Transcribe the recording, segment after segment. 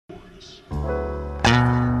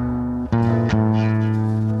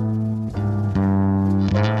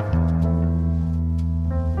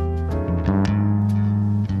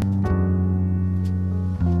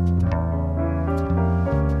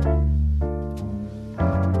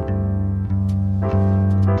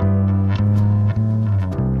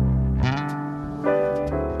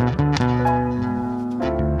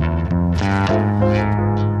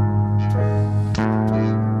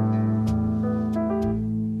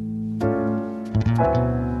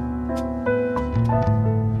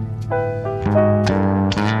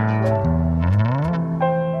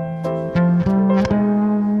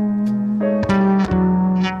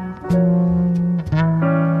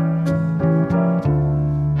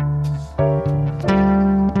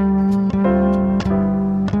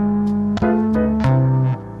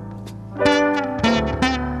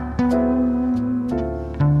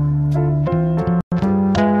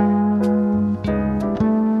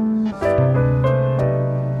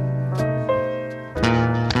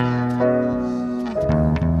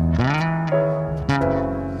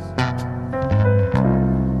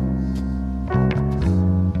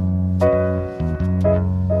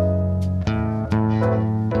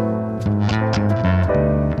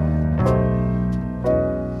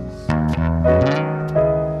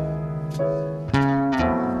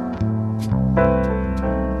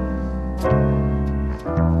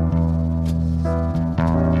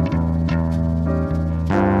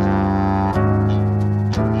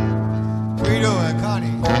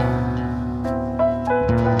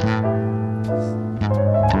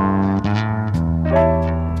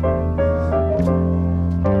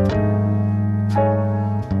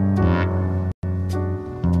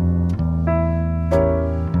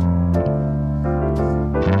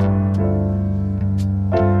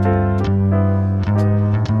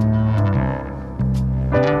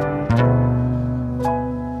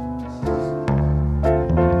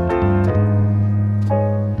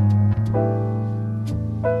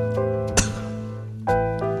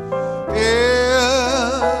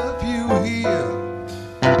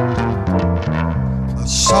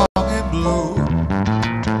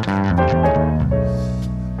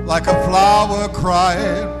like a flower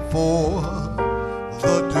crying for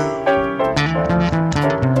the dew.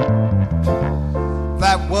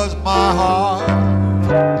 That was my heart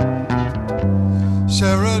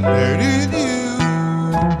serenading you,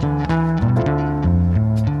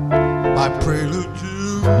 my prelude to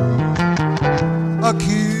a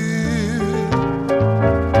kiss.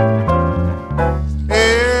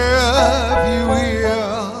 If you hear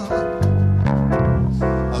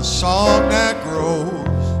a song that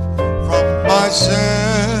grows from my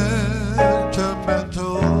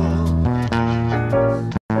sentimental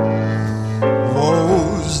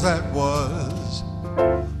rose, that was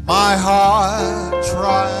my heart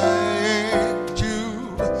trying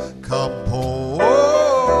to compose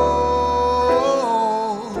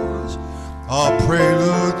a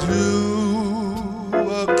prelude to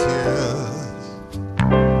a kiss.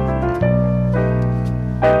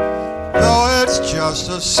 Though it's just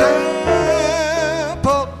a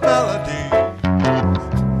simple melody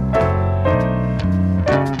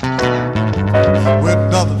with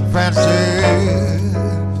nothing fancy,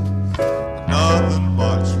 nothing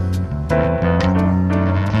much.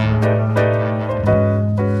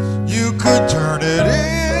 You could turn it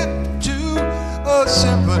into a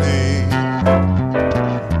symphony,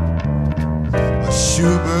 a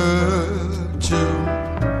Schubert tune,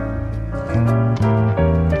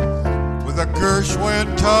 with a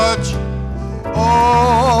Gershwin touch.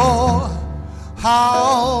 Oh,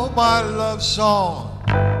 how my love song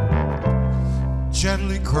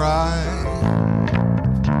gently cries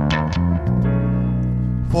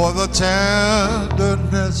for the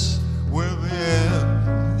tenderness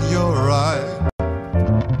within your eyes.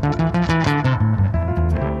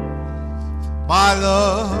 My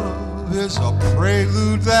love is a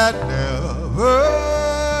prelude that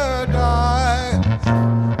never dies,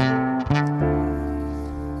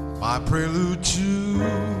 my prelude to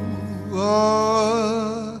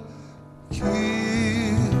a kiss.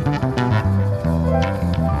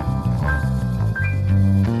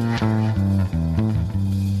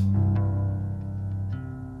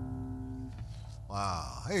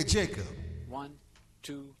 Wow. Hey, Jacob. 1,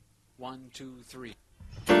 2, 1, 2, 3.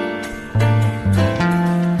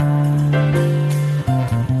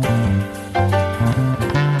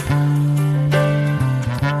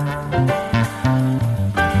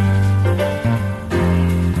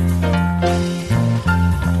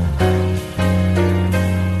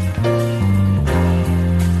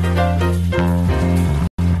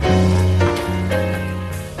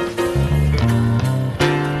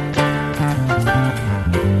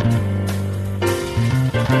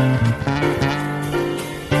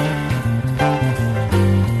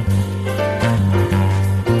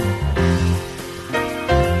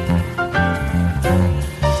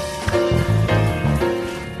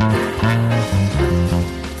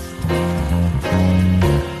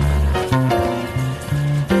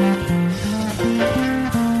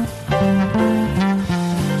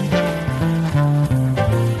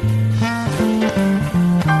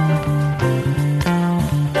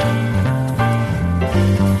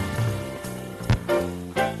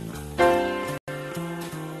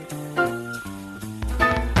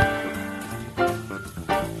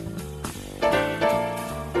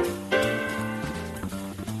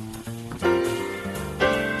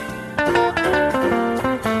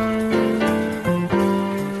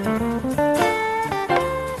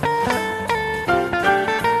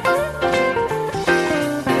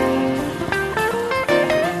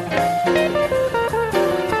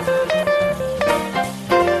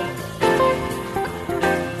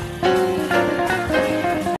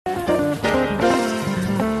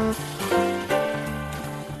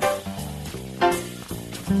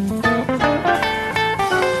 Thank you.